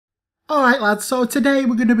Alright lads, so today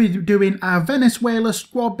we're going to be doing our Venezuela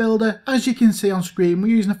squad builder. As you can see on screen, we're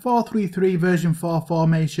using a 4-3-3 version 4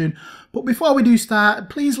 formation. But before we do start,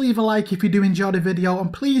 please leave a like if you do enjoy the video,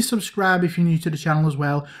 and please subscribe if you're new to the channel as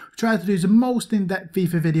well. We try to do the most in-depth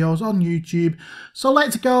FIFA videos on YouTube. So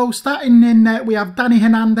let's go. Starting in net, we have DANI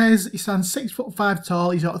Hernandez. He stands 6'5" tall,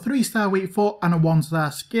 he's got a 3-star weak foot and a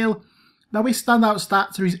 1-star skill. Now his standout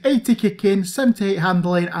stats are his 80 kicking, 78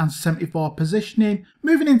 handling and 74 positioning.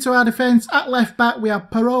 Moving into our defence, at left back we have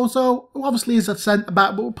PEROZO, who obviously is a centre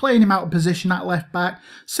back, but we're playing him out of position at left back.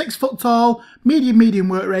 6 foot tall, medium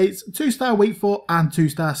work rates, 2-star weak foot and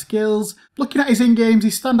 2-star skills. Looking at his in-games,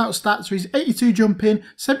 his standout stats are his 82 jumping,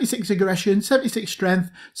 76 aggression, 76 strength,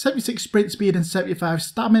 76 sprint speed and 75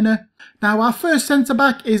 stamina. Now our first centre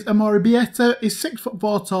back is AMOREBIETA. He's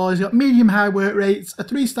 6'4" tall, he's got medium high work rates, a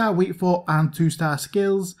 3-star weak foot and 2-star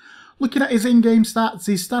skills. Looking at his in-game stats,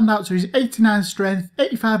 his standouts are his 89 strength,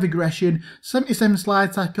 85 aggression, 77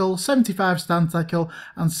 slide tackle, 75 stand tackle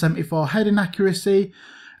and 74 heading accuracy.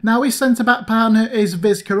 Now his centre-back partner is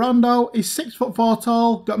VIZCARRONDO. He's 6'4"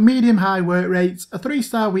 tall, got medium high work rates, a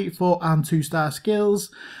 3-star weak foot and 2-star skills.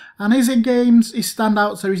 And his in-games, his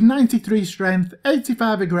standouts are his 93 strength,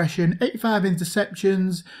 85 aggression, 85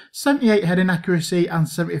 interceptions, 78 heading accuracy and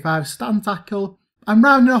 75 stand tackle. And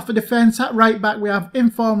rounding off the defence, at right back we have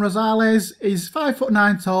ROSALES. He's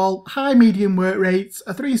 5'9" tall, high medium work rates,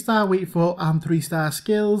 a 3-star weak foot and 3-star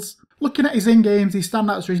skills. Looking at his in-games, his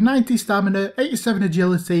standouts are his 90 stamina, 87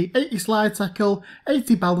 agility, 80 slide tackle,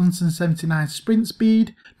 80 balance and 79 sprint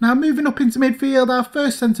speed. Now moving up into midfield, our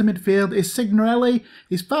first centre midfield is SIGNORELLI.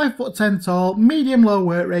 He's 5'10" tall, medium low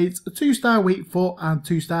work rates, a 2-star weak foot and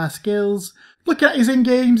 2-star skills. Looking at his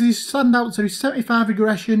in-games, his standouts are his 75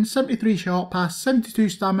 aggression, 73 short pass, 72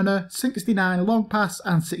 stamina, 69 long pass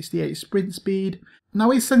and 68 sprint speed.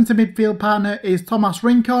 Now his centre midfield partner is TOMAS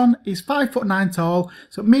RINCON. He's 5'9" tall,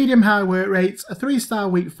 so medium high work rates, a 3-star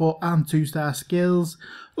weak foot and 2-star skills.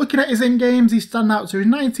 Looking at his in-games, his standouts are his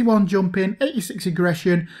 91 jumping, 86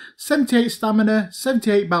 aggression, 78 stamina,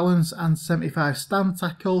 78 balance and 75 stand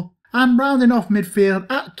tackle. And rounding off midfield,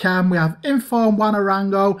 at cam we have informed JUAN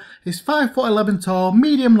Arango. He's 5'11" tall,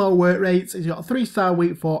 medium low work rates, he's got a 3-star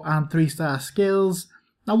weak foot and 3-star skills.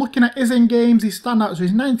 Now looking at his in-games, his standouts are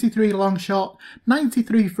his 93 long shot,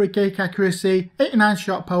 93 free kick accuracy, 89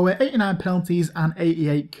 shot power, 89 penalties and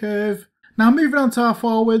 88 curve. Now moving on to our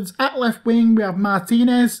forwards, at left wing we have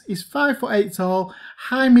Martinez. He's 5'8" tall,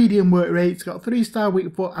 high medium work rates, got 3-star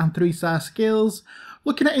weak foot and 3-star skills.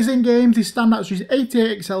 Looking at his in-games, his standouts are his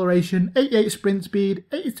 88 acceleration, 88 sprint speed,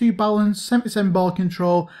 82 balance, 77 ball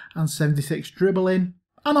control and 76 dribbling.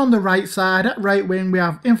 And on the right side, at right wing, we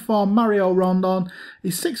have informed Mario Rondon.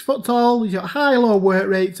 He's 6 foot tall, he's got high-low work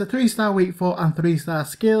rates, a 3-star weak foot and 3-star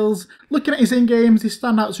skills. Looking at his in-games, his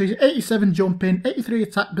standouts are his 87 jumping, 83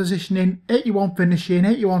 attack positioning, 81 finishing,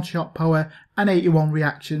 81 shot power and 81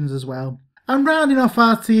 reactions as well. And rounding off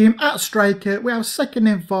our team, at striker, we have second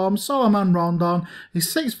informed SALOMON Rondon.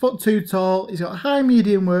 He's 6'2" tall, he's got high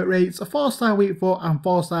medium work rates, a 4-star weak foot and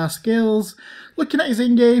 4-star skills. Looking at his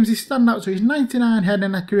in-games, his standouts are his 99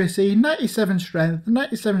 heading accuracy, 97 strength,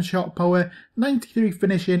 97 shot power, 93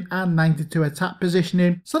 finishing and 92 attack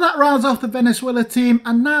positioning. So that rounds off the Venezuela team,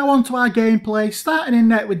 and now on to our gameplay, starting in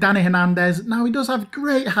net with DANI Hernandez. Now he does have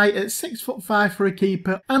great height at 6'5" for a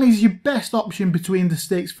keeper, and he's your best option between the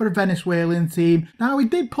sticks for a Venezuelan team. Now he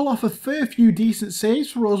did pull off a fair few decent saves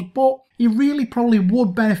for us, but he really probably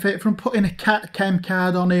would benefit from putting a cat chem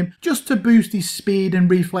card on him just to boost his speed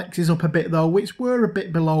and reflexes up a bit though, which were a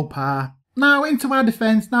bit below par. Now into our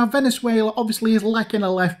defence. Now Venezuela obviously is lacking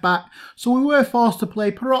a left back, so we were forced to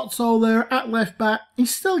play PEROZO there at left back. He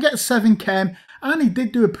still gets 7 chem and he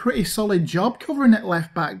did do a pretty solid job covering at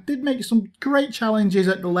left back. Did make some great challenges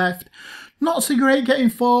at the left. Not so great getting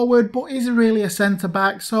forward, but is really a centre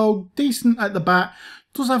back, so decent at the back.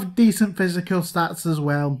 Does have decent physical stats as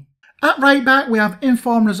well. At right back we have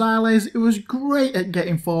informed ROSALES, who was great at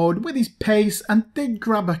getting forward with his pace and did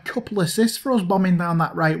grab a couple assists for us bombing down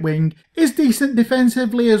that right wing. Is decent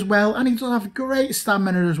defensively as well, and he does have great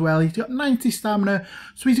stamina as well. He's got 90 stamina,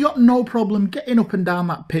 so he's got no problem getting up and down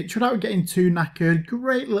that pitch without getting too knackered.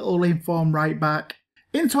 Great little informed right back.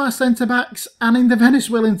 Into our centre backs, and in the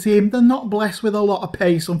Venezuelan team they're not blessed with a lot of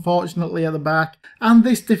pace unfortunately at the back, and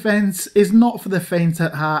this defence is not for the faint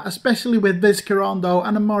at heart, especially with VIZCARRONDO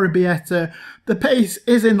and AMOREBIETA. The pace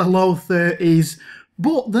is in the low 30s,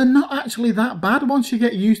 but they're not actually that bad once you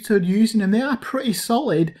get used to using them. They are pretty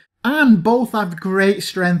solid. And both have great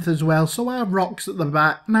strength as well, so are rocks at the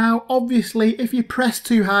back. Now, obviously, if you press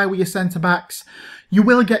too high with your centre-backs, you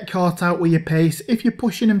will get caught out with your pace. If you're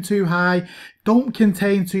pushing them too high, don't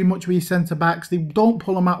contain too much with your centre-backs. They don't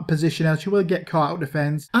pull them out of position, else you will get caught out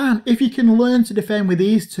defence. And if you can learn to defend with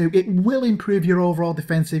these two, it will improve your overall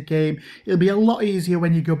defensive game. It'll be a lot easier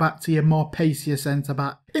when you go back to your more pacier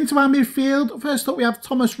centre-back. Into our midfield, first up we have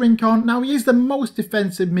TOMAS RINCON. Now he is the most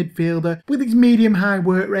defensive midfielder with his medium-high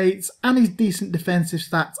work rates and his decent defensive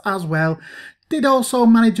stats as well. Did also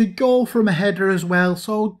manage a goal from a header as well,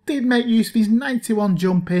 so did make use of his 91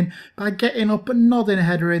 jumping by getting up and nodding a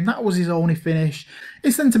header in. That was his only finish.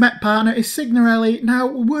 His centre-back partner is Signorelli. Now,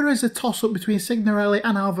 whereas a toss-up between Signorelli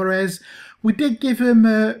and Alvarez, we did give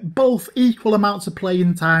him both equal amounts of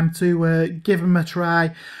playing time to give him a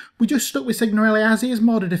try. We just stuck with Signorelli as he is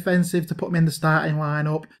more defensive to put him in the starting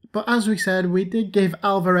lineup. But as we said, we did give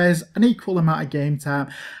Alvarez an equal amount of game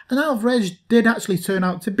time. And Alvarez did actually turn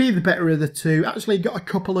out to be the better of the two. Actually got a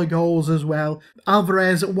couple of goals as well.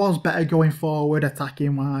 Alvarez was better going forward,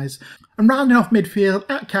 attacking wise. And rounding off midfield,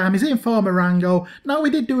 at Cam is in form Arango. Now we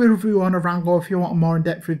did do a review on Arango if you want a more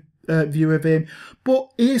in-depth view of him, but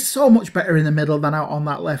he is so much better in the middle than out on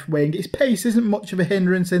that left wing. His pace isn't much of a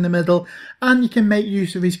hindrance in the middle, and you can make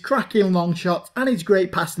use of his cracking long shots and his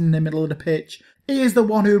great passing in the middle of the pitch. He is the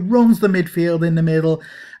one who runs the midfield in the middle,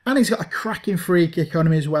 and he's got a cracking free kick on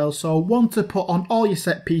him as well, so one to put on all your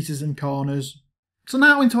set pieces and corners. So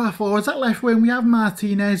now into our forwards. At left wing we have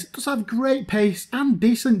Martinez. Does have great pace and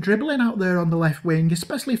decent dribbling out there on the left wing,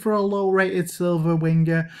 especially for a low rated silver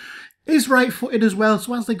winger. Is right-footed as well,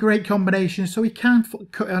 so has the great combination, so he can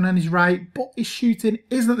cut on his right, but his shooting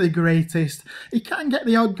isn't the greatest. He can get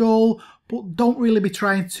the odd goal, but don't really be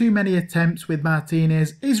trying too many attempts with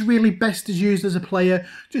Martinez. Is really best as used as a player,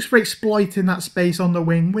 just for exploiting that space on the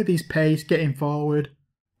wing with his pace, getting forward.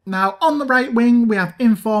 Now, on the right wing, we have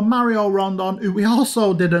inform Mario Rondon, who we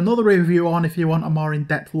also did another review on if you want a more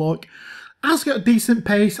in-depth look. Has got a decent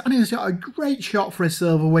pace, and he's got a great shot for a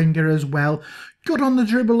silver winger as well. Good on the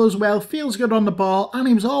dribble as well, feels good on the ball, and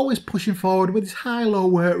he was always pushing forward with his high-low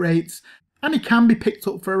work rates. And he can be picked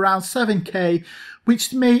up for around 7k, which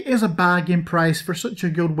to me is a bargain price for such a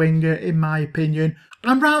good winger in my opinion.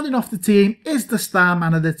 And rounding off the team is the star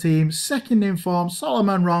man of the team, second in form,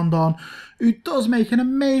 SALOMON Rondon, who does make an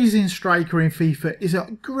amazing striker in FIFA. He's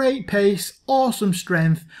got great pace, awesome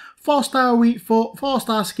strength, 4-star weak foot,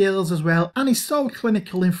 4-star skills as well, and he's so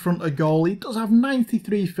clinical in front of goal. He does have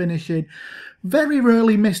 93 finishing. Very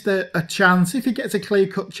rarely missed a chance. If he gets a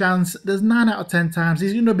clear-cut chance, there's 9 out of 10 times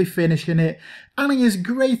he's going to be finishing it. And he is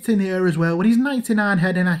great in here as well with his 99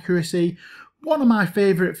 heading accuracy. One of my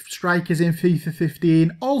favourite strikers in FIFA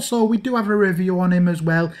 15. Also, we do have a review on him as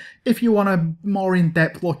well if you want a more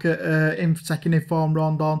in-depth look at second in form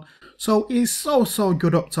Rondon. So he's so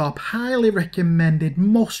good up top. Highly recommended,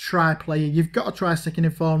 must-try player. You've got to try second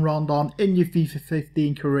in form Rondon in your FIFA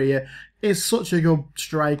 15 career. He's such a good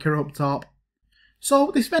striker up top.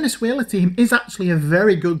 So this Venezuela team is actually a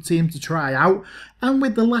very good team to try out, and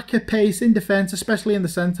with the lack of pace in defence, especially in the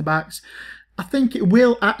centre-backs, I think it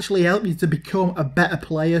will actually help you to become a better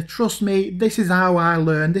player. Trust me, this is how I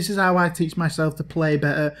learn. This is how I teach myself to play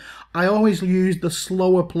better. I always use the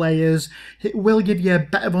slower players. It will give you a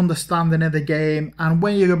better understanding of the game. And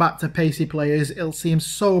when you go back to pacey players, it'll seem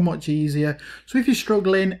so much easier. So if you're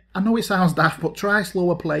struggling, I know it sounds daft, but try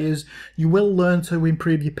slower players. You will learn to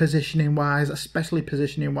improve your positioning wise, especially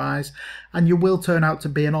positioning wise. And you will turn out to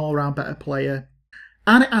be an all-round better player.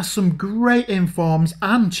 And it has some great informs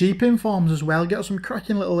and cheap informs as well. Get some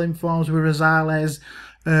cracking little informs with ROSALES,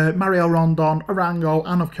 Mario Rondon, Arango,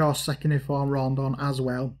 and of course second inform Rondon as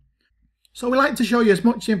well. So we like to show you as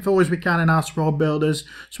much info as we can in our squad builders.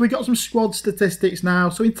 So we got some squad statistics now.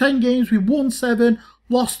 So in 10 games we won 7,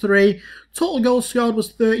 lost 3. Total goals scored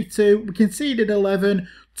was 32. We conceded 11.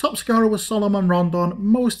 Top scorer was SALOMON Rondon,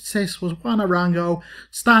 most assists was JUAN Arango,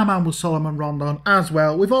 starman was SALOMON Rondon as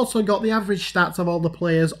well. We've also got the average stats of all the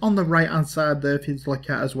players on the right hand side there for you to look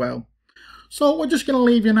at as well. So we're just going to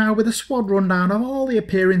leave you now with a squad rundown of all the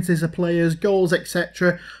appearances of players, goals,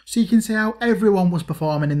 etc. so you can see how everyone was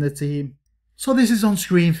performing in the team. So this is on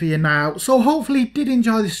screen for you now. So hopefully you did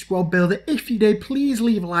enjoy this squad builder. If you did, please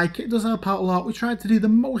leave a like. It does help out a lot. We tried to do the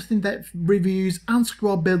most in-depth reviews and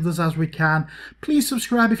squad builders as we can. Please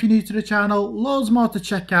subscribe if you're new to the channel. Loads more to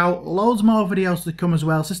check out. Loads more videos to come as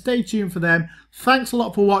well. So stay tuned for them. Thanks a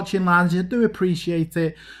lot for watching, lads. I do appreciate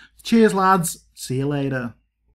it. Cheers, lads. See you later.